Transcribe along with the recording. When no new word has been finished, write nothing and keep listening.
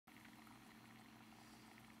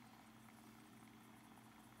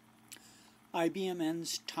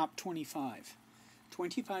IBMN's Top 25.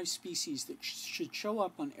 25 species that should show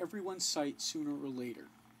up on everyone's site sooner or later.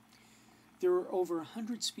 There are over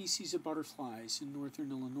 100 species of butterflies in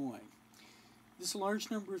northern Illinois. This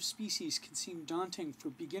large number of species can seem daunting for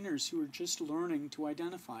beginners who are just learning to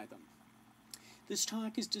identify them. This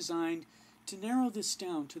talk is designed to narrow this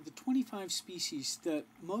down to the 25 species that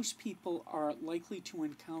most people are likely to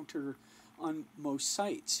encounter on most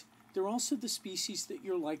sites. They're also the species that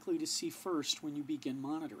you're likely to see first when you begin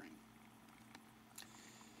monitoring.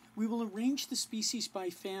 We will arrange the species by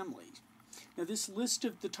family. Now, this list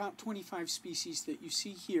of the top 25 species that you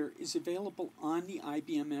see here is available on the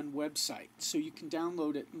IBMN website, so you can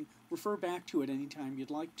download it and refer back to it anytime you'd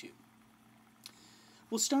like to.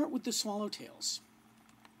 We'll start with the swallowtails.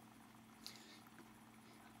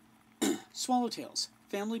 Swallowtails,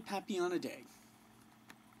 family Papilionidae.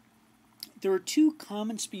 There are two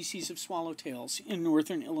common species of swallowtails in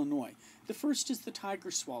northern Illinois. The first is the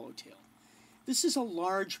tiger swallowtail. This is a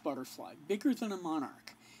large butterfly, bigger than a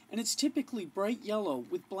monarch, and it's typically bright yellow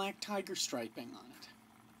with black tiger striping on it.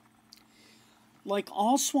 Like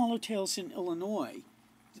all swallowtails in Illinois,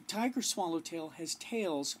 the tiger swallowtail has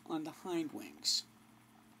tails on the hind wings.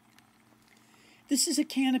 This is a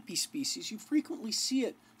canopy species. You frequently see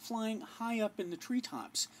it flying high up in the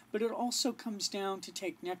treetops, but it also comes down to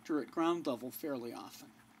take nectar at ground level fairly often.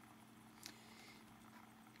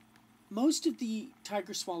 Most of the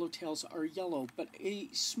tiger swallowtails are yellow, but a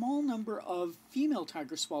small number of female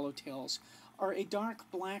tiger swallowtails are a dark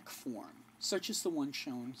black form, such as the one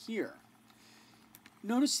shown here.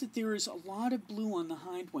 Notice that there is a lot of blue on the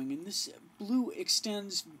hind wing, and this blue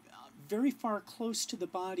extends very far close to the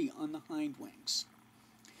body on the hind wings.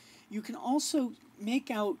 You can also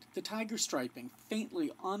make out the tiger striping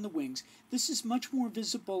faintly on the wings. This is much more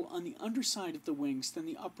visible on the underside of the wings than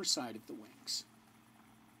the upper side of the wings.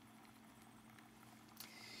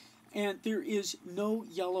 And there is no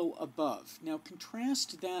yellow above. Now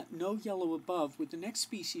contrast that no yellow above with the next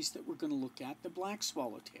species that we're going to look at, the black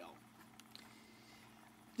swallowtail.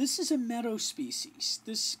 This is a meadow species.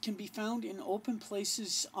 This can be found in open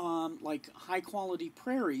places like high-quality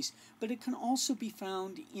prairies, but it can also be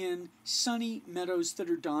found in sunny meadows that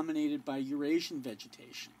are dominated by Eurasian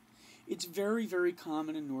vegetation. It's very, very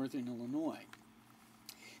common in northern Illinois.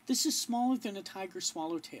 This is smaller than a tiger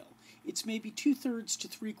swallowtail. It's maybe 2/3 to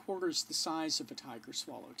 3/4 the size of a tiger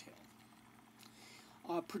swallowtail.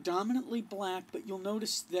 Predominantly black, but you'll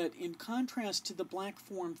notice that in contrast to the black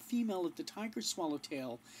form female of the tiger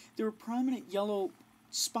swallowtail, there are prominent yellow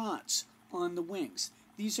spots on the wings.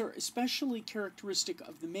 These are especially characteristic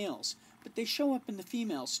of the males, but they show up in the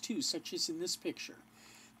females too, such as in this picture.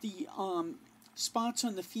 The spots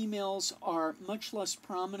on the females are much less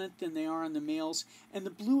prominent than they are on the males, and the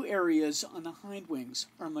blue areas on the hind wings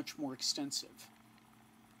are much more extensive.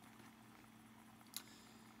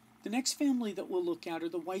 The next family that we'll look at are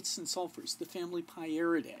the whites and sulfurs, the family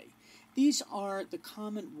Pieridae. These are the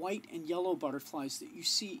common white and yellow butterflies that you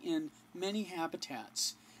see in many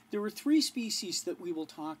habitats. There are three species that we will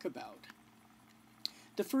talk about.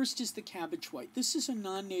 The first is the cabbage white. This is a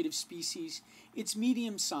non-native species. It's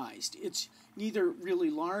medium-sized. It's neither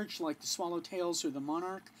really large like the swallowtails or the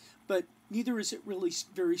monarch, but neither is it really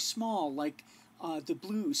very small like the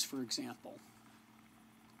blues, for example.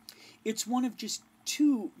 It's one of just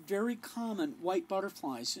two very common white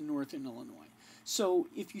butterflies in northern Illinois. So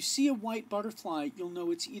if you see a white butterfly, you'll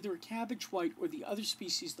know it's either a cabbage white or the other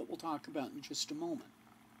species that we'll talk about in just a moment.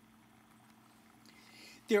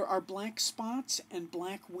 There are black spots and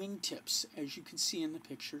black wingtips, as you can see in the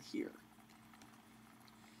picture here.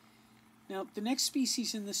 Now, the next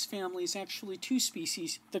species in this family is actually two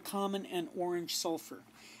species, the common and orange sulfur.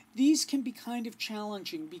 These can be kind of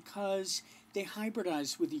challenging because they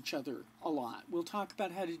hybridize with each other a lot. We'll talk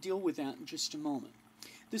about how to deal with that in just a moment.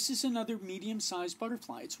 This is another medium-sized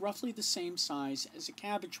butterfly. It's roughly the same size as a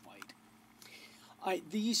cabbage white.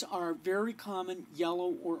 These are very common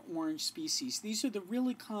yellow or orange species. These are the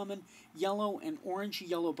really common yellow and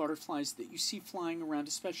orange-yellow butterflies that you see flying around,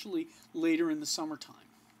 especially later in the summertime,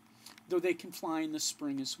 though they can fly in the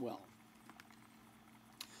spring as well.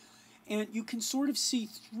 And you can sort of see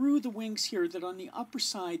through the wings here that on the upper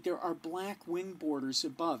side there are black wing borders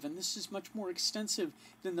above, and this is much more extensive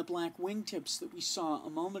than the black wingtips that we saw a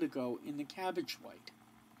moment ago in the cabbage white.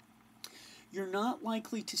 You're not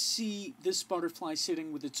likely to see this butterfly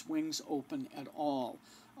sitting with its wings open at all.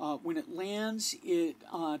 When it lands, it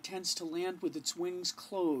tends to land with its wings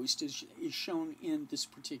closed, as is shown in this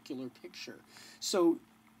particular picture. So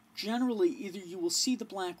generally, either you will see the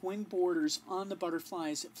black wing borders on the butterfly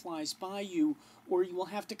as it flies by you, or you will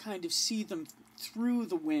have to kind of see them through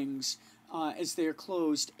the wings as they are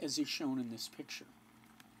closed, as is shown in this picture.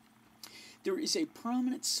 There is a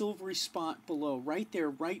prominent silvery spot below, right there,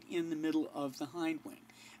 right in the middle of the hindwing,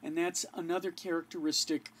 and that's another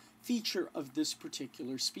characteristic feature of this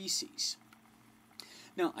particular species.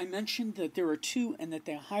 Now, I mentioned that there are two and that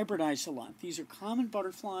they hybridize a lot. These are common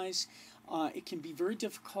butterflies. It can be very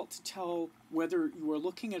difficult to tell whether you are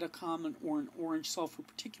looking at a common or an orange sulfur,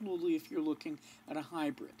 particularly if you're looking at a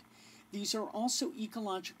hybrid. These are also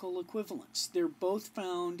ecological equivalents. They're both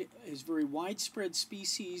found as very widespread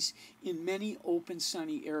species in many open,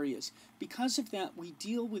 sunny areas. Because of that, we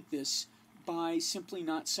deal with this by simply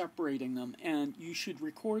not separating them, and you should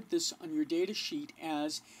record this on your data sheet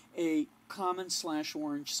as a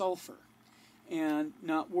common/orange sulfur and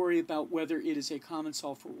not worry about whether it is a common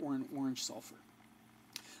sulfur or an orange sulfur.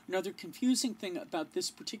 Another confusing thing about this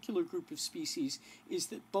particular group of species is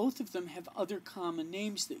that both of them have other common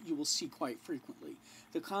names that you will see quite frequently.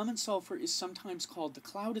 The common sulfur is sometimes called the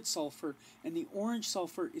clouded sulfur, and the orange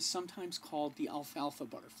sulfur is sometimes called the alfalfa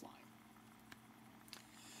butterfly.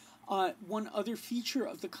 One other feature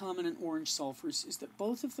of the common and orange sulfurs is that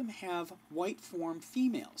both of them have white form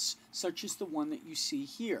females, such as the one that you see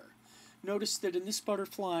here. Notice that in this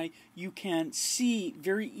butterfly you can see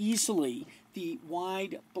very easily the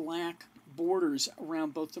wide black borders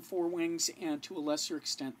around both the forewings and to a lesser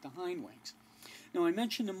extent the hindwings. Now, I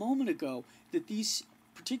mentioned a moment ago that these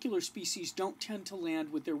particular species don't tend to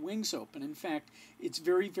land with their wings open. In fact, it's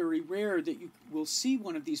very, very rare that you will see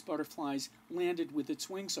one of these butterflies landed with its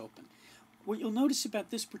wings open. What you'll notice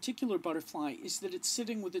about this particular butterfly is that it's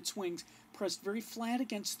sitting with its wings pressed very flat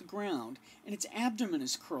against the ground, and its abdomen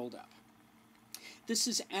is curled up. This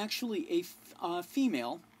is actually a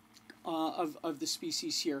female of the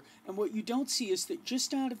species here, and what you don't see is that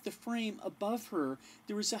just out of the frame above her,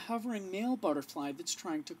 there is a hovering male butterfly that's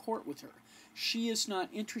trying to court with her. She is not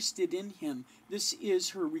interested in him. This is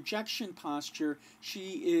her rejection posture.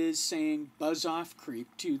 She is saying buzz off, creep,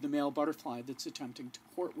 to the male butterfly that's attempting to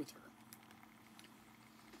court with her.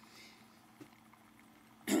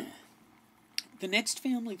 The next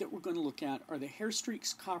family that we're going to look at are the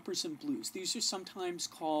hairstreaks, coppers, and blues. These are sometimes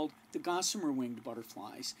called the gossamer winged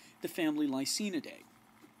butterflies, the family Lycaenidae.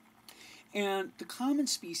 And the common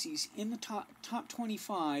species in the top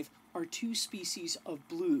 25 are two species of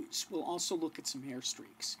blues. We'll also look at some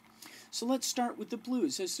hairstreaks. So let's start with the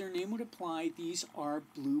blues. As their name would imply, these are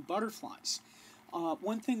blue butterflies.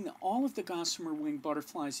 One thing that all of the gossamer winged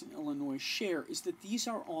butterflies in Illinois share is that these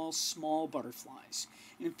are all small butterflies.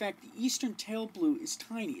 And in fact, the eastern tail blue is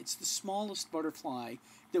tiny. It's the smallest butterfly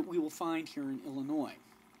that we will find here in Illinois.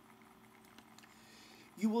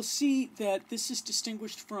 You will see that this is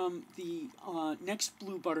distinguished from the next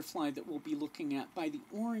blue butterfly that we'll be looking at by the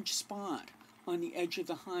orange spot on the edge of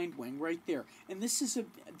the hindwing right there. And this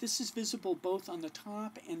is visible both on the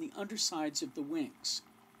top and the undersides of the wings.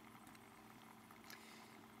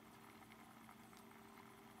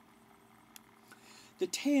 The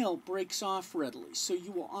tail breaks off readily, so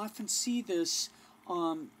you will often see this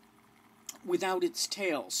without its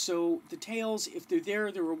tail. So the tails, if they're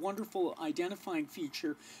a wonderful identifying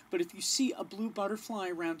feature, but if you see a blue butterfly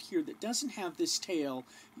around here that doesn't have this tail,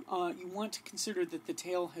 you want to consider that the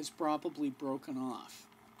tail has probably broken off.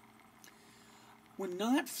 When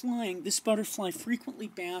not flying, this butterfly frequently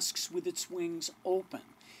basks with its wings open.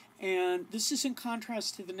 And this is in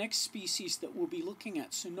contrast to the next species that we'll be looking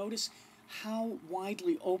at. So notice how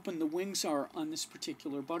widely open the wings are on this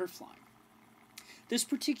particular butterfly. This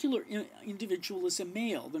particular individual is a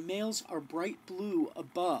male. The males are bright blue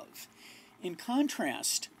above. In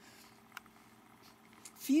contrast,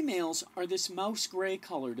 females are this mouse gray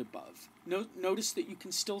colored above. Notice that you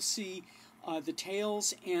can still see the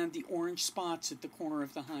tails and the orange spots at the corner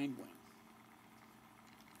of the hindwing.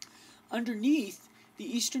 Underneath, the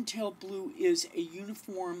eastern tail blue is a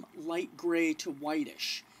uniform light gray to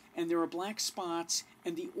whitish, and there are black spots,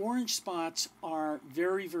 and the orange spots are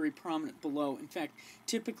very, very prominent below. In fact,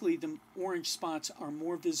 typically the orange spots are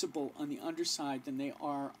more visible on the underside than they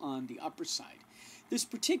are on the upper side. This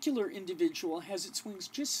particular individual has its wings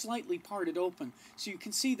just slightly parted open, so you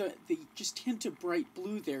can see the just hint of bright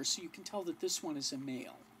blue there, so you can tell that this one is a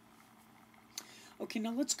male. Okay,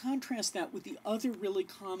 now let's contrast that with the other really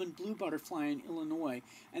common blue butterfly in Illinois,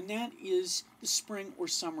 and that is the spring or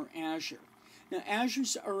summer azure. Now,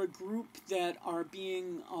 azures are a group that are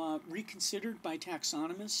being reconsidered by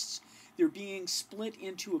taxonomists. They're being split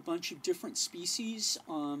into a bunch of different species.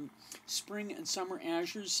 Spring and summer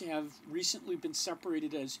azures have recently been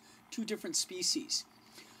separated as two different species.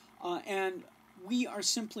 And we are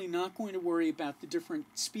simply not going to worry about the different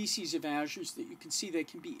species of azures that you can see. They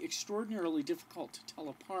can be extraordinarily difficult to tell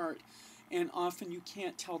apart, and often you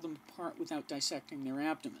can't tell them apart without dissecting their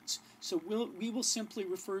abdomens. So we will simply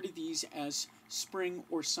refer to these as spring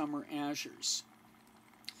or summer azures.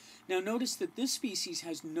 Now notice that this species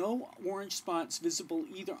has no orange spots visible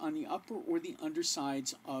either on the upper or the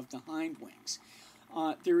undersides of the hind wings.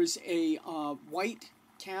 There is a white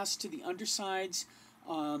cast to the undersides,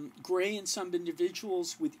 gray in some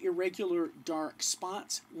individuals with irregular dark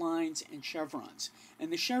spots, lines, and chevrons.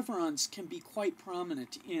 And the chevrons can be quite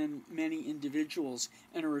prominent in many individuals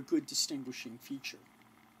and are a good distinguishing feature.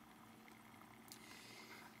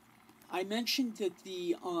 I mentioned that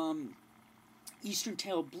the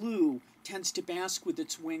eastern-tailed blue tends to bask with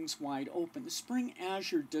its wings wide open. The spring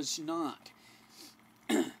azure does not.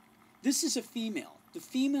 This is a female. The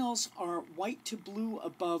females are white to blue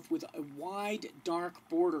above with a wide, dark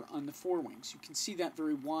border on the forewings. You can see that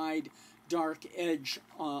very wide, dark edge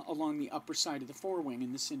along the upper side of the forewing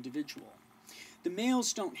in this individual. The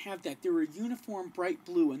males don't have that. They're a uniform bright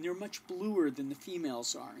blue, and they're much bluer than the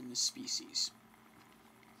females are in this species.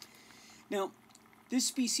 Now, this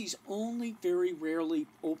species only very rarely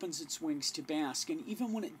opens its wings to bask, and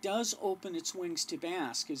even when it does open its wings to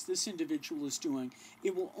bask, as this individual is doing,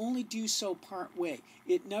 it will only do so part way.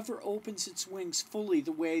 It never opens its wings fully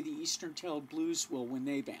the way the eastern-tailed blues will when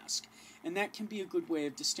they bask, and that can be a good way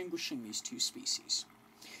of distinguishing these two species.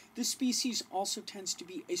 This species also tends to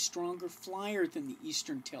be a stronger flyer than the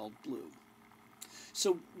eastern-tailed blue.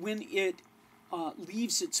 So when it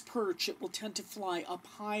leaves its perch, it will tend to fly up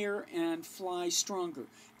higher and fly stronger.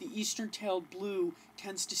 The eastern-tailed blue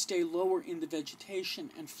tends to stay lower in the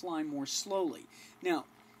vegetation and fly more slowly. Now,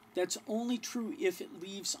 that's only true if it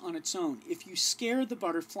leaves on its own. If you scare the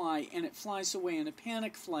butterfly and it flies away in a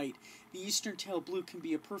panic flight, the eastern-tailed blue can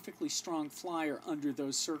be a perfectly strong flyer under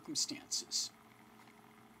those circumstances.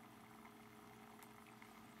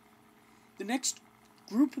 The next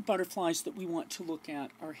group of butterflies that we want to look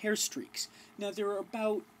at are hair streaks. Now, there are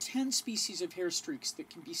about 10 species of hair streaks that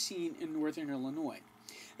can be seen in northern Illinois,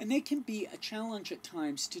 and they can be a challenge at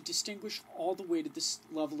times to distinguish all the way to this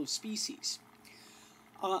level of species.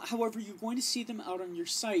 However, you're going to see them out on your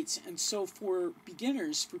sites, and so for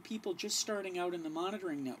beginners, for people just starting out in the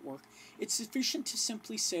monitoring network, it's sufficient to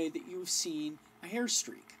simply say that you've seen a hair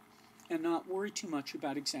streak and not worry too much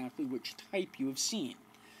about exactly which type you have seen.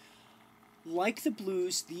 Like the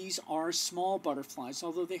blues, these are small butterflies,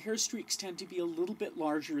 although the hair streaks tend to be a little bit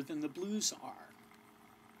larger than the blues are.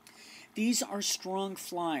 These are strong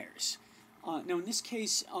flyers. Now, in this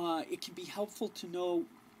case, it can be helpful to know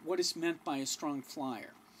what is meant by a strong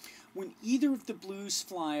flyer. When either of the blues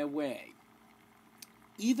fly away,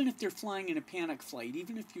 even if they're flying in a panic flight,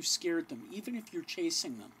 even if you've scared them, even if you're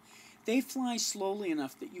chasing them, they fly slowly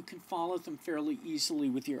enough that you can follow them fairly easily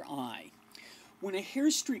with your eye. When a hair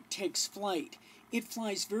streak takes flight, it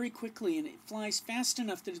flies very quickly, and it flies fast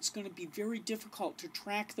enough that it's going to be very difficult to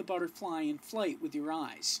track the butterfly in flight with your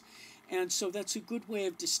eyes. And so that's a good way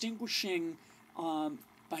of distinguishing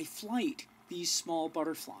by flight these small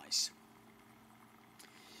butterflies.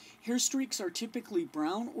 Hair streaks are typically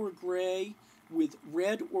brown or gray with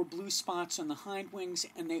red or blue spots on the hind wings,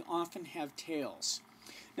 and they often have tails.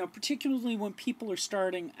 Now, particularly when people are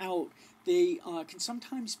starting out, they can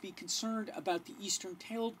sometimes be concerned about the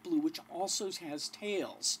eastern-tailed blue, which also has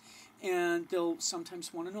tails. And they'll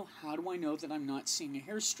sometimes want to know, how do I know that I'm not seeing a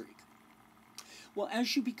hair streak? Well,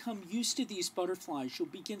 as you become used to these butterflies, you'll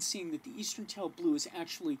begin seeing that the eastern-tailed blue is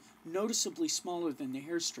actually noticeably smaller than the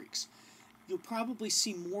hair streaks. You'll probably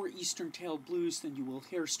see more eastern-tailed blues than you will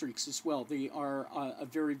hair streaks as well. They are a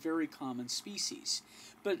very, very common species.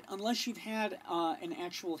 But unless you've had an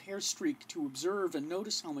actual hair streak to observe and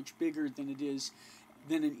notice how much bigger than it is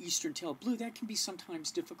than an eastern-tailed blue, that can be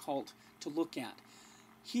sometimes difficult to look at.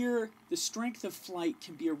 Here, the strength of flight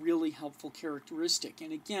can be a really helpful characteristic.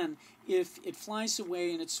 And again, if it flies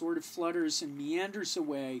away and it sort of flutters and meanders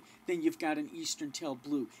away, then you've got an eastern-tailed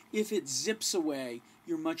blue. If it zips away,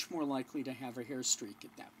 you're much more likely to have a hair streak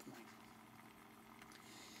at that point.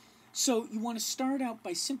 So you want to start out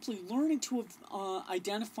by simply learning to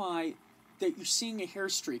identify that you're seeing a hair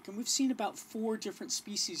streak. And we've seen about 4 different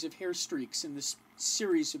species of hair streaks in this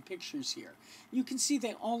series of pictures here. You can see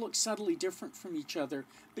they all look subtly different from each other,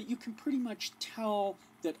 but you can pretty much tell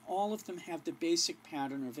that all of them have the basic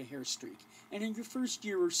pattern of a hair streak. And in your first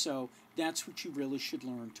year or so, that's what you really should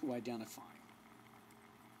learn to identify.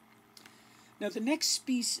 Now, the next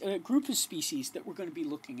group of species that we're going to be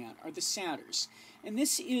looking at are the satyrs. And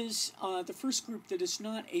this is the first group that is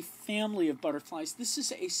not a family of butterflies. This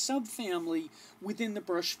is a subfamily within the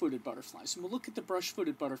brush-footed butterflies. And we'll look at the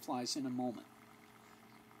brush-footed butterflies in a moment.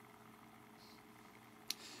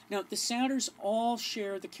 Now, the satyrs all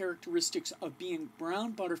share the characteristics of being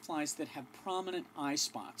brown butterflies that have prominent eye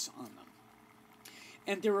spots on them.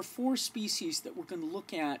 And there are 4 species that we're going to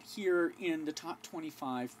look at here in the top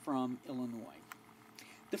 25 from Illinois.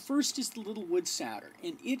 The first is the little wood satyr,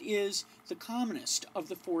 and it is the commonest of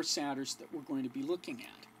the 4 satyrs that we're going to be looking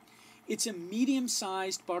at. It's a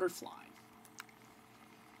medium-sized butterfly.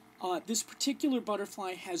 This particular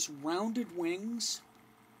butterfly has rounded wings,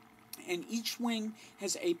 and each wing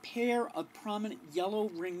has a pair of prominent yellow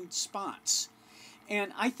ringed spots.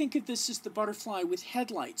 And I think of this as the butterfly with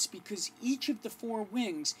headlights because each of the 4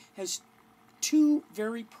 wings has 2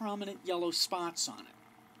 very prominent yellow spots on it.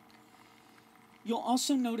 You'll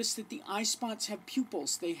also notice that the eye spots have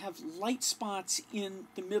pupils. They have light spots in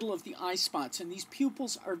the middle of the eye spots, and these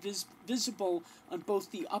pupils are visible on both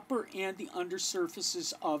the upper and the under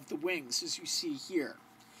surfaces of the wings, as you see here.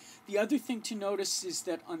 The other thing to notice is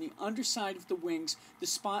that on the underside of the wings, the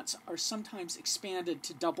spots are sometimes expanded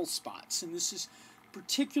to double spots, and this is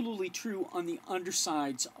particularly true on the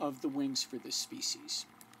undersides of the wings for this species.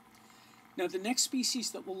 Now, the next species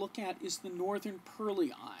that we'll look at is the northern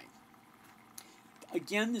pearly eye.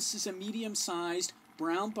 Again, this is a medium-sized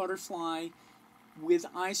brown butterfly with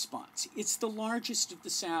eye spots. It's the largest of the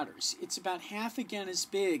satyrs. It's about half again as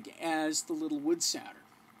big as the little wood satyr.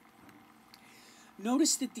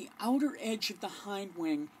 Notice that the outer edge of the hind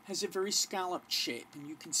wing has a very scalloped shape, and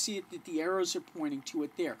you can see it that the arrows are pointing to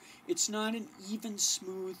it there. It's not an even,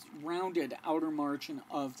 smooth, rounded outer margin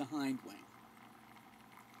of the hind wing.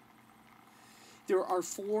 There are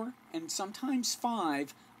 4 and sometimes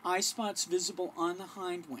 5 eye spots visible on the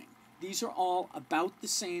hind wing. These are all about the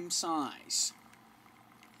same size.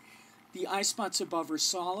 The eye spots above are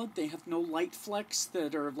solid. They have no light flecks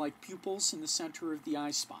that are like pupils in the center of the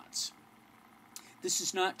eye spots. This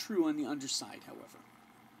is not true on the underside, however.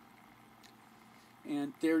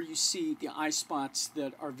 And there you see the eye spots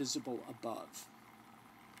that are visible above.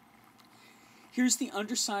 Here's the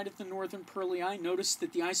underside of the northern pearly eye. Notice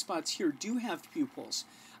that the eye spots here do have pupils.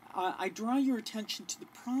 I draw your attention to the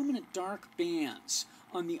prominent dark bands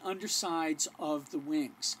on the undersides of the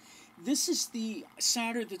wings. This is the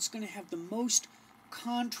satyr that's going to have the most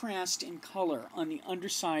contrast in color on the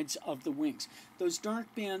undersides of the wings. Those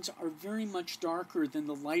dark bands are very much darker than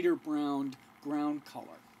the lighter brown ground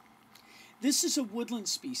color. This is a woodland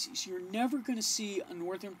species. You're never going to see a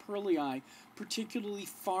northern pearly eye particularly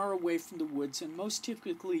far away from the woods, and most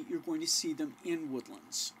typically you're going to see them in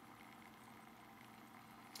woodlands.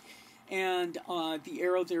 And the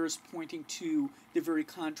arrow there is pointing to the very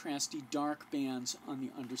contrasty dark bands on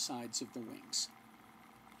the undersides of the wings.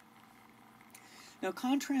 Now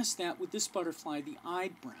contrast that with this butterfly, the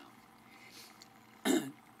eyed brown.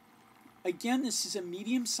 Again, this is a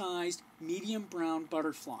medium-sized, medium brown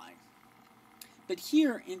butterfly. But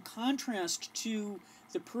here, in contrast to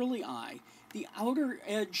the pearly eye, the outer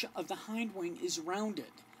edge of the hind wing is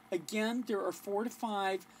rounded. Again, there are 4 to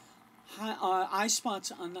 5 eye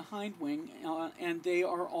spots on the hind wing, and they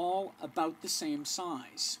are all about the same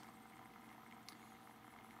size.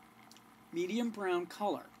 Medium brown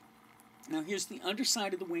color. Now here's the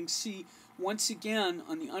underside of the wing. See, once again,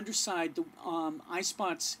 on the underside, the eye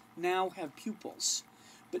spots now have pupils.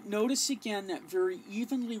 But notice again that very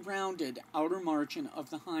evenly rounded outer margin of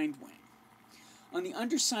the hind wing. On the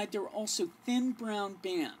underside, there are also thin brown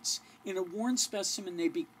bands. In a worn specimen, they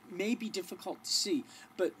may be difficult to see,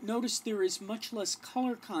 but notice there is much less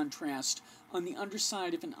color contrast on the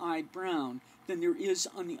underside of an eyed brown than there is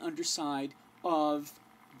on the underside of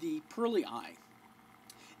the pearly eye.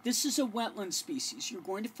 This is a wetland species. You're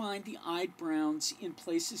going to find the eyed browns in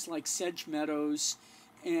places like sedge meadows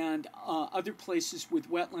and other places with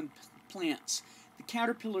wetland plants. The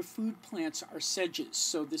caterpillar food plants are sedges,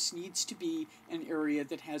 so this needs to be an area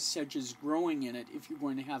that has sedges growing in it if you're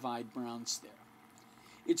going to have eyed browns there.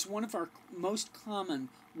 It's one of our most common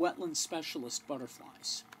wetland specialist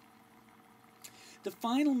butterflies. The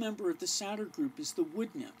final member of the satyr group is the wood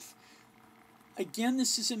nymph. Again,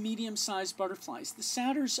 this is a medium-sized butterfly. The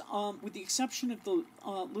satyrs, with the exception of the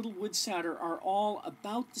little wood satyr, are all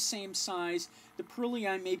about the same size. The pearly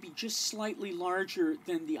eye may be just slightly larger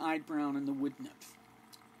than the eyed brown and the wood nymph.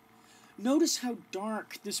 Notice how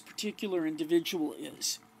dark this particular individual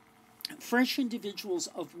is. Fresh individuals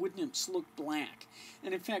of wood nymphs look black,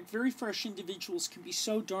 and in fact, very fresh individuals can be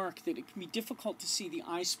so dark that it can be difficult to see the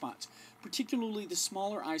eye spots, particularly the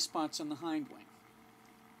smaller eye spots on the hind wing.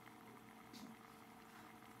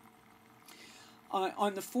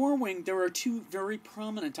 On the forewing, there are 2 very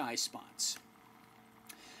prominent eye spots.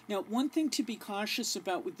 Now, one thing to be cautious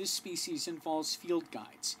about with this species involves field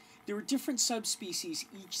guides. There are different subspecies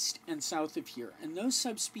east and south of here, and those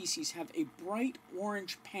subspecies have a bright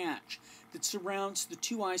orange patch that surrounds the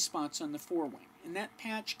two eye spots on the forewing, and that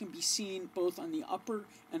patch can be seen both on the upper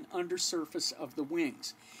and under surface of the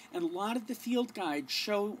wings. And a lot of the field guides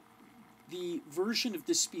show the version of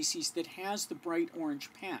this species that has the bright orange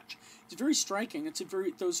patch. It's very striking.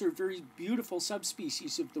 Those are very beautiful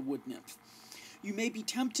subspecies of the wood nymph. You may be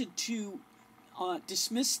tempted to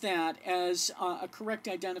dismiss that as a correct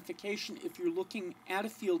identification if you're looking at a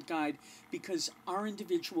field guide, because our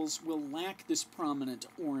individuals will lack this prominent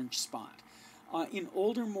orange spot. In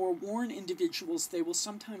older, more worn individuals, they will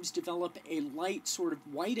sometimes develop a light sort of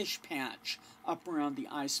whitish patch up around the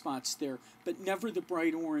eye spots there, but never the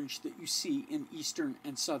bright orange that you see in eastern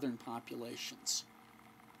and southern populations.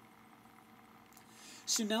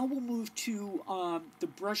 So now we'll move to the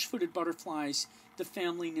brush-footed butterflies, the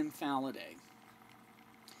family Nymphalidae.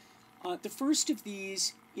 The first of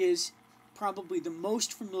these is probably the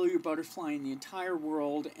most familiar butterfly in the entire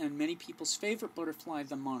world, and many people's favorite butterfly,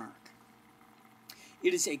 the monarch.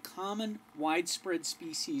 It is a common, widespread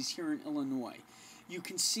species here in Illinois. You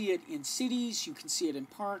can see it in cities, you can see it in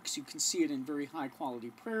parks, you can see it in very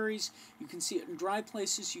high-quality prairies, you can see it in dry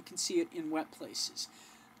places, you can see it in wet places.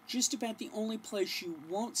 Just about the only place you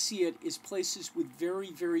won't see it is places with very,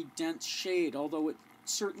 very dense shade, although it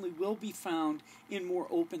certainly will be found in more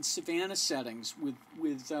open savanna settings with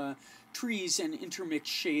trees and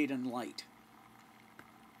intermixed shade and light.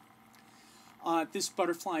 This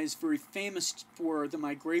butterfly is very famous for the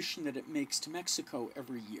migration that it makes to Mexico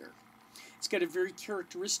every year. It's got a very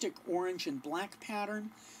characteristic orange and black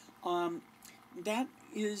pattern. That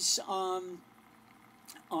is an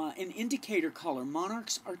indicator color.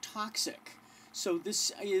 Monarchs are toxic. So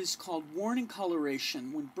this is called warning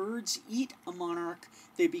coloration. When birds eat a monarch,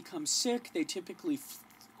 they become sick. They typically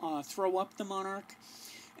throw up the monarch.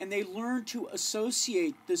 And they learn to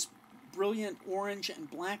associate this brilliant orange and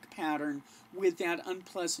black pattern with that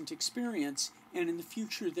unpleasant experience, and in the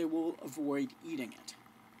future they will avoid eating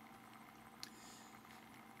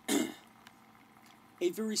it. A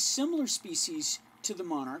very similar species to the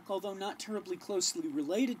monarch, although not terribly closely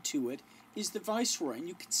related to it, is the viceroy, and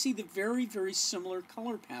you can see the very, very similar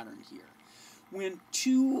color pattern here. When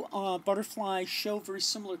two butterflies show very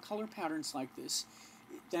similar color patterns like this,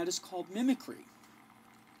 that is called mimicry.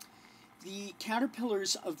 The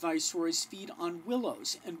caterpillars of viceroys feed on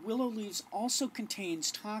willows, and willow leaves also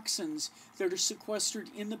contains toxins that are sequestered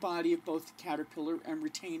in the body of both the caterpillar and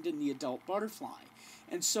retained in the adult butterfly.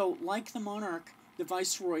 And so, like the monarch, the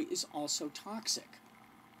viceroy is also toxic.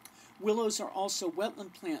 Willows are also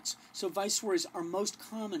wetland plants, so viceroys are most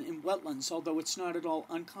common in wetlands, although it's not at all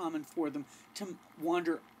uncommon for them to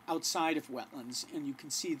wander outside of wetlands, and you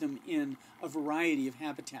can see them in a variety of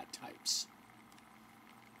habitat types.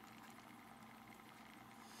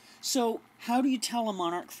 So how do you tell a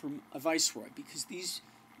monarch from a viceroy? Because these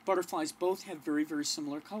butterflies both have very, very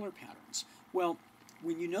similar color patterns. Well,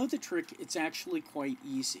 when you know the trick, it's actually quite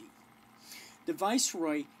easy. The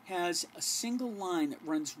viceroy has a single line that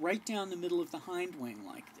runs right down the middle of the hind wing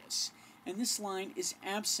like this, and this line is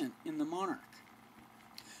absent in the monarch.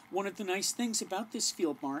 One of the nice things about this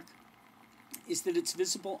field mark is that it's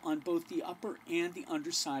visible on both the upper and the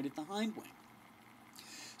underside of the hind wing.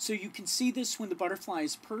 So you can see this when the butterfly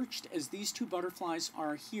is perched, as these two butterflies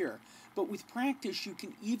are here. But with practice, you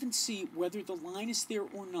can even see whether the line is there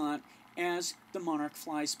or not as the monarch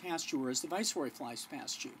flies past you, or as the viceroy flies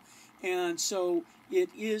past you. And so it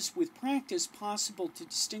is, with practice, possible to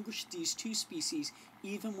distinguish these two species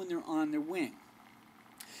even when they're on their wing.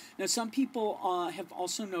 Now, some people have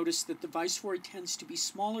also noticed that the viceroy tends to be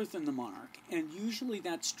smaller than the monarch, and usually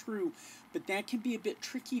that's true, but that can be a bit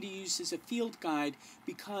tricky to use as a field guide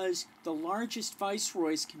because the largest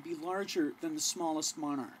viceroys can be larger than the smallest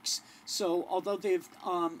monarchs. So,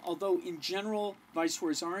 although in general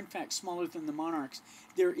viceroys are in fact smaller than the monarchs,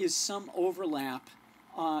 there is some overlap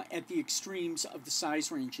at the extremes of the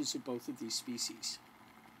size ranges of both of these species.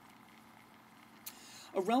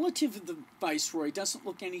 A relative of the viceroy doesn't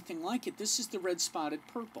look anything like it. This is the red-spotted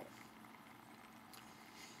purple.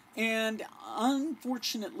 And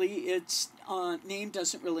unfortunately, its name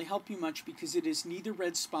doesn't really help you much because it is neither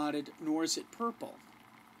red-spotted nor is it purple.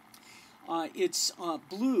 It's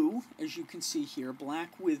blue, as you can see here,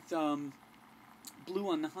 black with blue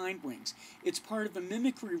on the hind wings. It's part of a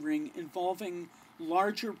mimicry ring involving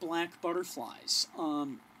larger black butterflies.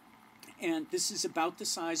 And this is about the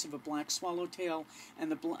size of a black swallowtail,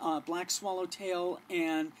 and the black swallowtail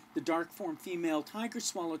and the dark-formed female tiger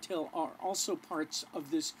swallowtail are also parts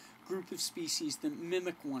of this group of species that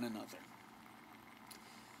mimic one another.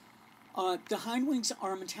 The hindwings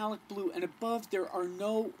are metallic blue, and above there are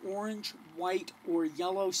no orange, white, or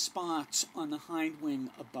yellow spots on the hindwing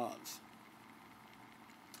above.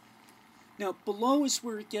 Now, below is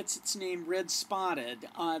where it gets its name, red-spotted.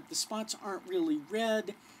 The spots aren't really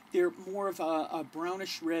red. They're more of a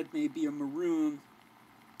brownish red, maybe a maroon.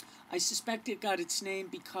 I suspect it got its name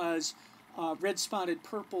because red-spotted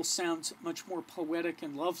purple sounds much more poetic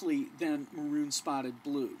and lovely than maroon-spotted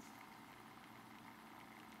blue.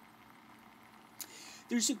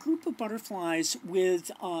 There's a group of butterflies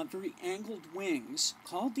with very angled wings,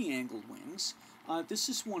 called the angled wings. This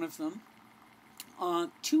is one of them.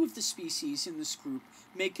 Two of the species in this group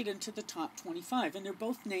make it into the top 25, and they're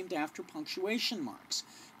both named after punctuation marks,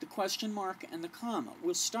 the question mark and the comma.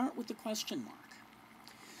 We'll start with the question mark.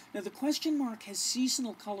 Now, the question mark has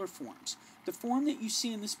seasonal color forms. The form that you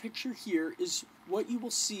see in this picture here is what you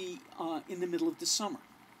will see in the middle of the summer.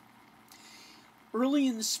 Early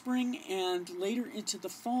in the spring and later into the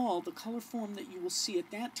fall, the color form that you will see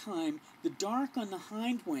at that time, the dark on the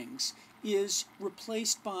hind wings, is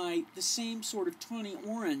replaced by the same sort of tawny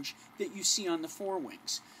orange that you see on the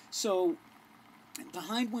forewings. So the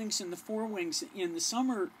hind wings and the forewings in the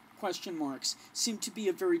summer question marks seem to be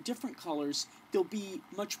of very different colors. They'll be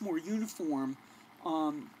much more uniform.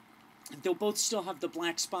 They'll both still have the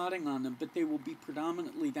black spotting on them, but they will be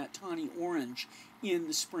predominantly that tawny orange in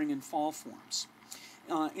the spring and fall forms.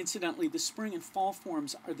 Incidentally, the spring and fall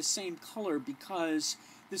forms are the same color because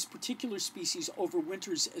this particular species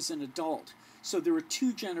overwinters as an adult. So there are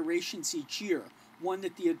two generations each year. One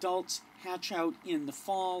that the adults hatch out in the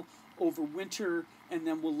fall, overwinter, and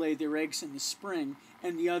then will lay their eggs in the spring,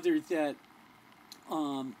 and the other that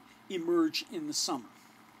emerge in the summer.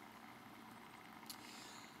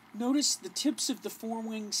 Notice the tips of the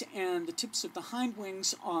forewings and the tips of the hind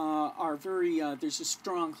wings are very, there's a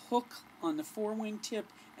strong hook on the forewing tip,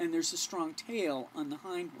 and there's a strong tail on the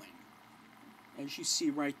hind wing. As you see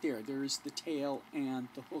right there, there's the tail and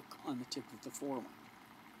the hook on the tip of the forewing.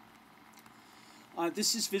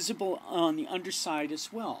 This is visible on the underside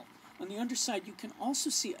as well. On the underside, you can also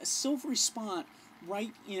see a silvery spot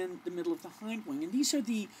right in the middle of the hind wing. And these are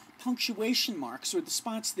the punctuation marks, or the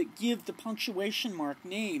spots that give the punctuation mark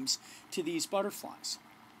names to these butterflies.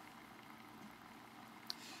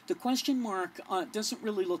 The question mark doesn't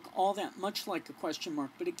really look all that much like a question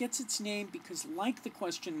mark, but it gets its name because, like the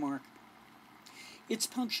question mark, its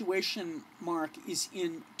punctuation mark is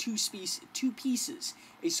in two pieces,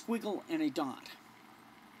 a squiggle and a dot.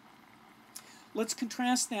 Let's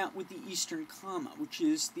contrast that with the eastern comma, which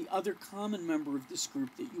is the other common member of this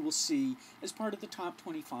group that you will see as part of the top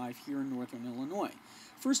 25 here in northern Illinois.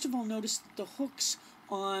 First of all, notice that the hooks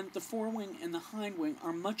on the forewing and the hindwing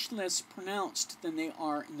are much less pronounced than they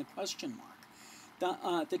are in the question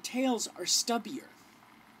mark. The tails are stubbier.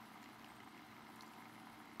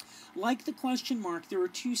 Like the question mark, there are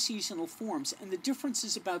two seasonal forms, and the difference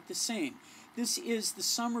is about the same. This is the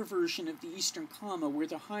summer version of the eastern comma, where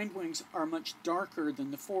the hindwings are much darker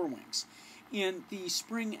than the forewings. In the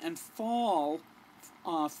spring and fall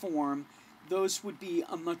form, those would be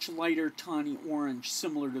a much lighter tawny orange,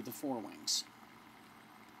 similar to the forewings.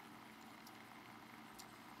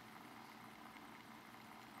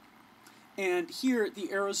 And here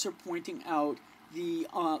the arrows are pointing out the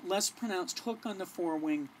less pronounced hook on the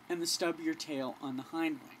forewing and the stubbier tail on the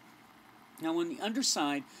hindwing. Now on the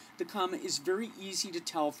underside, the comma is very easy to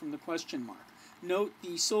tell from the question mark. Note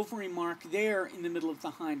the silvery mark there in the middle of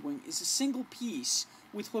the hindwing is a single piece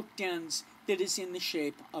with hooked ends that is in the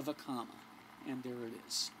shape of a comma. And there it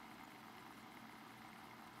is.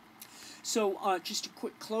 So just a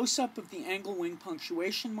quick close-up of the angle wing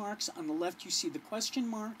punctuation marks. On the left you see the question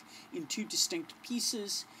mark in two distinct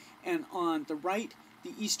pieces, and on the right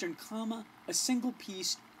the eastern comma, a single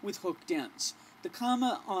piece with hooked ends. The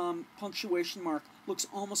comma punctuation mark looks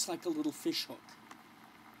almost like a little fish hook.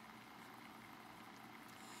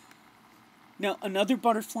 Now, another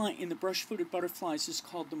butterfly in the brush-footed butterflies is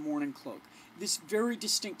called the mourning cloak. This very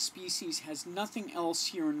distinct species has nothing else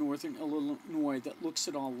here in northern Illinois that looks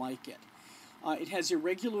at all like it. It has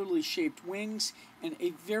irregularly shaped wings and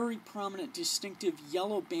a very prominent distinctive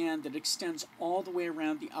yellow band that extends all the way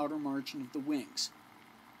around the outer margin of the wings.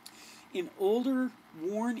 In older,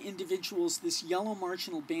 worn individuals, this yellow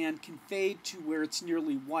marginal band can fade to where it's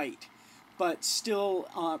nearly white, but still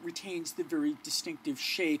retains the very distinctive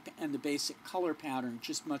shape and the basic color pattern,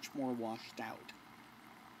 just much more washed out.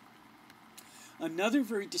 Another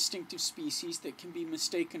very distinctive species that can be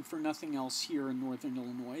mistaken for nothing else here in northern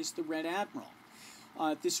Illinois is the red admiral.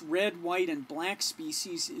 This red, white, and black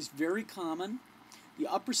species is very common. The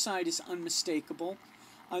upper side is unmistakable.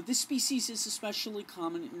 This species is especially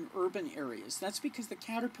common in urban areas. That's because the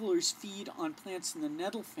caterpillars feed on plants in the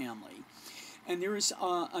nettle family. And there is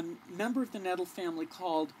a member of the nettle family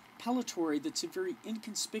called pellitory that's a very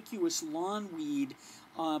inconspicuous lawn weed,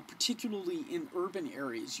 particularly in urban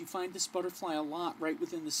areas. You find this butterfly a lot right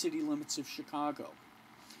within the city limits of Chicago.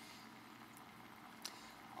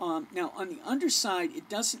 Now, on the underside, it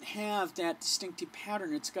doesn't have that distinctive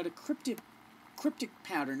pattern. It's got a cryptic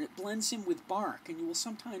pattern. It blends in with bark, and you will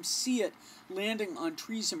sometimes see it landing on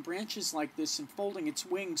trees and branches like this and folding its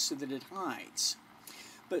wings so that it hides.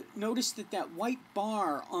 But notice that that white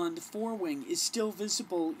bar on the forewing is still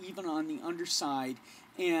visible even on the underside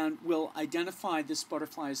and will identify this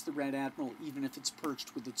butterfly as the red admiral even if it's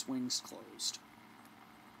perched with its wings closed.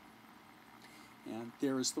 And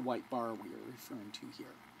there is the white bar we are referring to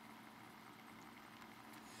here.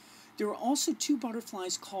 There are also two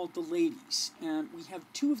butterflies called the ladies, and we have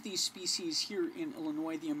two of these species here in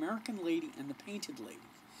Illinois, the American lady and the painted lady.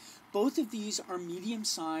 Both of these are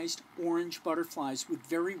medium-sized orange butterflies with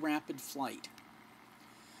very rapid flight.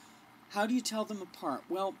 How do you tell them apart?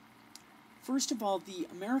 Well, first of all, the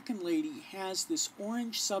American lady has this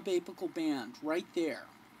orange subapical band right there,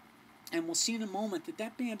 and we'll see in a moment that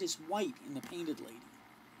that band is white in the painted lady.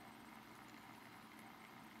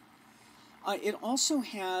 It also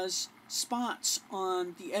has spots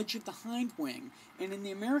on the edge of the hind wing, and in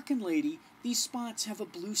the American lady, these spots have a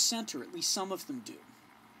blue center, at least some of them do.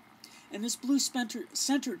 And this blue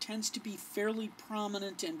center tends to be fairly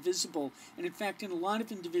prominent and visible, and in fact, in a lot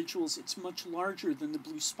of individuals, it's much larger than the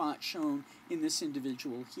blue spot shown in this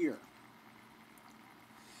individual here.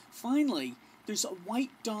 Finally, there's a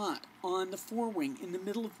white dot on the forewing in the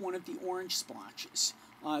middle of one of the orange splotches.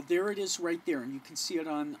 There it is right there, and you can see it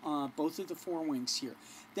on both of the forewings here.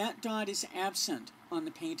 That dot is absent on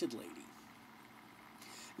the painted lady.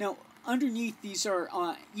 Now, underneath, these are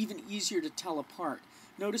even easier to tell apart.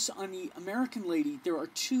 Notice on the American lady, there are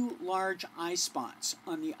two large eye spots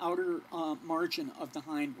on the outer margin of the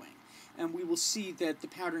hind wing, and we will see that the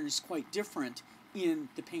pattern is quite different in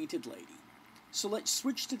the painted lady. So let's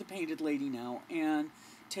switch to the painted lady now and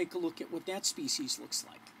take a look at what that species looks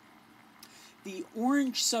like. The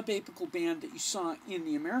orange subapical band that you saw in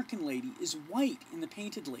the American lady is white in the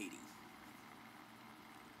painted lady.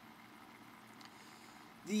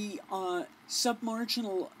 The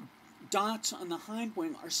submarginal dots on the hind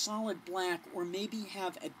wing are solid black or maybe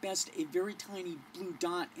have at best a very tiny blue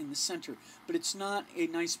dot in the center, but it's not a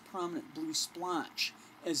nice prominent blue splotch,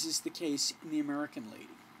 as is the case in the American lady.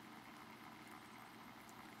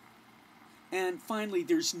 And finally,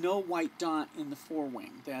 there's no white dot in the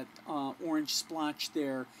forewing. That orange splotch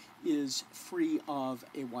there is free of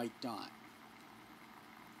a white dot.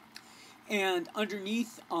 And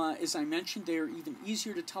underneath, as I mentioned, they are even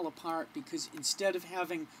easier to tell apart because instead of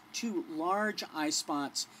having two large eye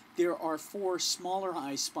spots, there are four smaller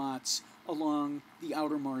eye spots along the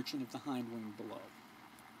outer margin of the hind wing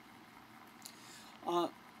below.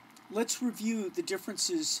 Let's review the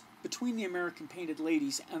differences between the American painted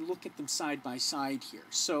ladies and look at them side by side here.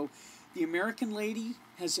 So the American lady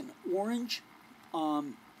has an orange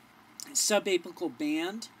subapical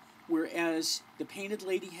band, whereas the painted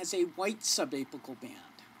lady has a white subapical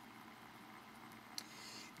band.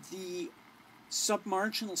 The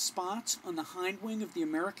submarginal spots on the hind wing of the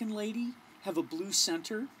American lady have a blue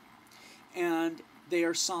center, and they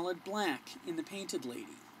are solid black in the painted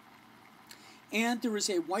lady. And there is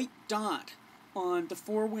a white dot on the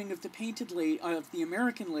forewing of the painted lady of the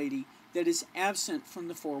American lady that is absent from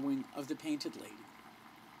the forewing of the painted lady.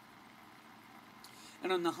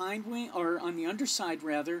 And on the hind wing, or on the underside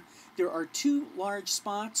rather, there are two large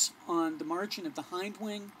spots on the margin of the hind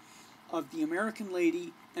wing of the American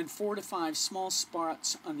lady and 4 to 5 small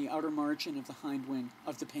spots on the outer margin of the hind wing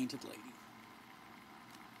of the painted lady.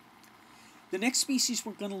 The next species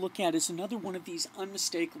we're going to look at is another one of these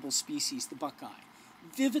unmistakable species, the buckeye.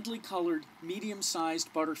 Vividly colored,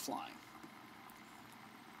 medium-sized butterfly.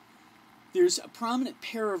 There's a prominent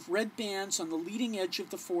pair of red bands on the leading edge of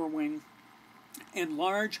the forewing and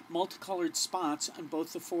large multicolored spots on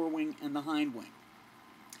both the forewing and the hind wing.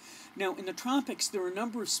 Now, in the tropics, there are a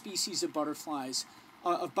number of species of butterflies,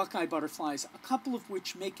 of buckeye butterflies, a couple of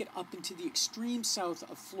which make it up into the extreme south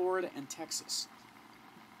of Florida and Texas.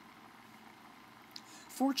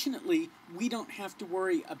 Fortunately, we don't have to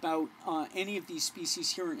worry about any of these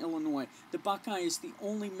species here in Illinois. The buckeye is the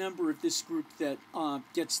only member of this group that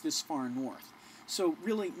gets this far north. So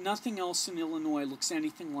really, nothing else in Illinois looks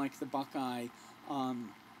anything like the buckeye,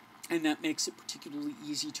 and that makes it particularly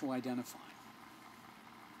easy to identify.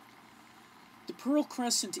 The pearl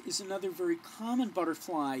crescent is another very common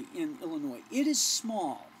butterfly in Illinois. It is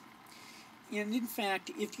small, and in fact,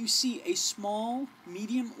 if you see a small,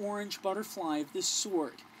 medium orange butterfly of this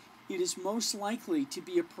sort, it is most likely to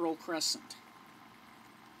be a pearl crescent.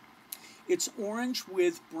 It's orange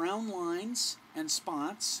with brown lines and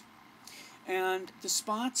spots, and the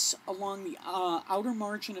spots along the outer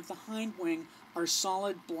margin of the hind wing are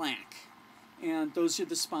solid black. And those are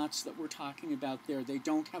the spots that we're talking about there. They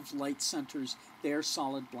don't have light centers. They're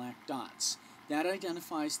solid black dots. That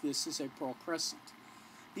identifies this as a pearl crescent.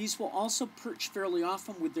 These will also perch fairly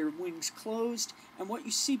often with their wings closed, and what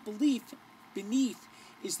you see beneath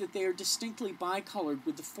is that they are distinctly bicolored,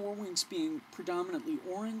 with the forewings being predominantly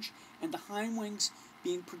orange and the hind wings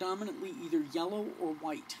being predominantly either yellow or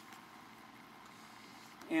white.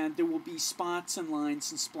 And there will be spots and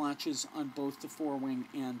lines and splotches on both the forewing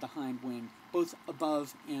and the hind wing, both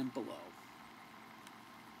above and below.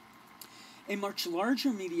 A much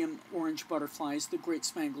larger medium orange butterfly is the great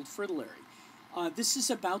spangled fritillary. This is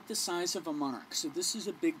about the size of a monarch, so this is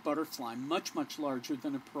a big butterfly, much, much larger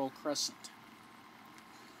than a pearl crescent.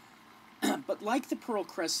 But like the pearl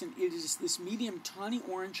crescent, it is this medium tawny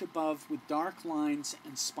orange above with dark lines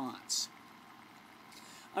and spots.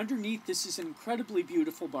 Underneath, this is an incredibly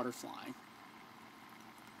beautiful butterfly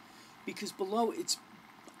because below it's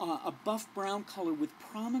a buff brown color with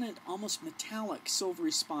prominent, almost metallic,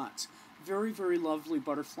 silvery spots. Very, very lovely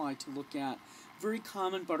butterfly to look at. Very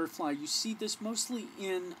common butterfly. You see this mostly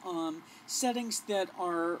in settings that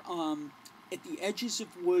are at the edges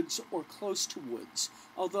of woods or close to woods.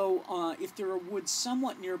 Although if there are woods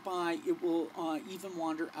somewhat nearby, it will even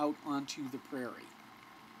wander out onto the prairie.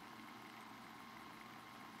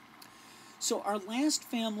 So our last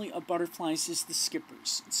family of butterflies is the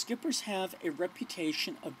skippers. Skippers have a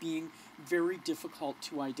reputation of being very difficult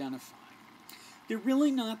to identify. They're really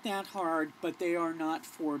not that hard, but they are not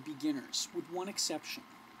for beginners, with one exception.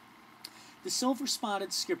 The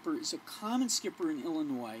silver-spotted skipper is a common skipper in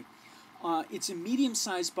Illinois. It's a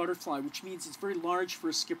medium-sized butterfly, which means it's very large for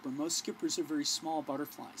a skipper. Most skippers are very small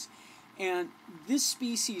butterflies. And this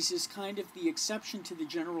species is kind of the exception to the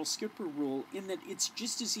general skipper rule in that it's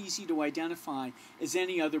just as easy to identify as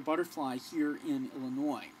any other butterfly here in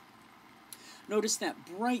Illinois. Notice that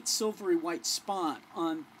bright silvery white spot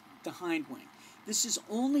on the hind wing. This is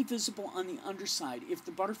only visible on the underside. If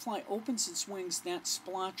the butterfly opens its wings, that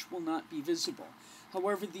splotch will not be visible.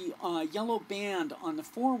 However, the yellow band on the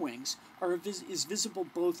forewings is visible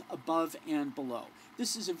both above and below.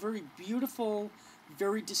 This is a very beautiful,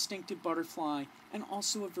 very distinctive butterfly, and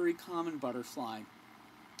also a very common butterfly.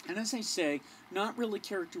 And as I say, not really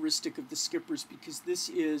characteristic of the skippers because this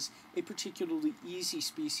is a particularly easy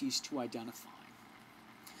species to identify.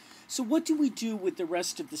 So what do we do with the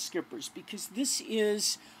rest of the skippers? Because this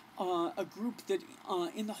is a group that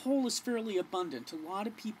in the whole is fairly abundant. A lot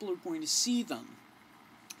of people are going to see them.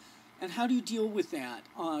 And how do you deal with that,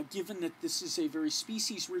 given that this is a very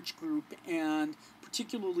species-rich group and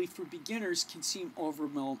particularly for beginners can seem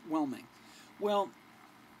overwhelming? Well,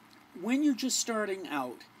 when you're just starting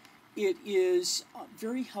out, it is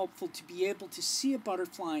very helpful to be able to see a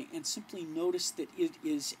butterfly and simply notice that it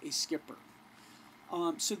is a skipper.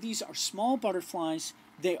 So these are small butterflies.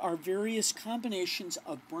 They are various combinations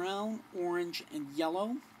of brown, orange, and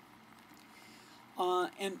yellow.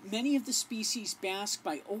 And many of the species bask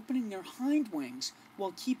by opening their hind wings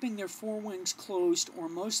while keeping their forewings closed or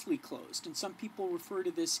mostly closed. And some people refer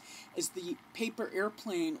to this as the paper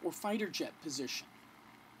airplane or fighter jet position.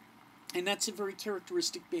 And that's a very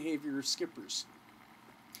characteristic behavior of skippers.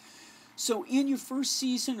 So in your first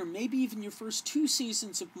season, or maybe even your first 2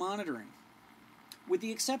 seasons of monitoring, with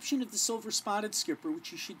the exception of the silver-spotted skipper,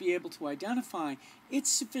 which you should be able to identify,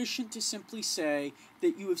 it's sufficient to simply say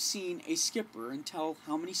that you have seen a skipper and tell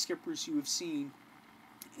how many skippers you have seen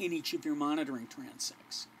in each of your monitoring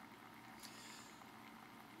transects.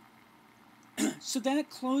 So that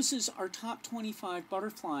closes our top 25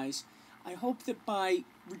 butterflies. I hope that by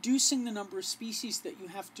reducing the number of species that you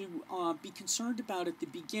have to be concerned about at the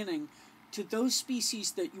beginning to those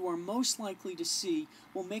species that you are most likely to see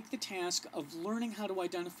will make the task of learning how to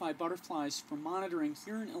identify butterflies for monitoring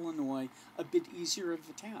here in Illinois a bit easier of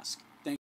a task. Thank you.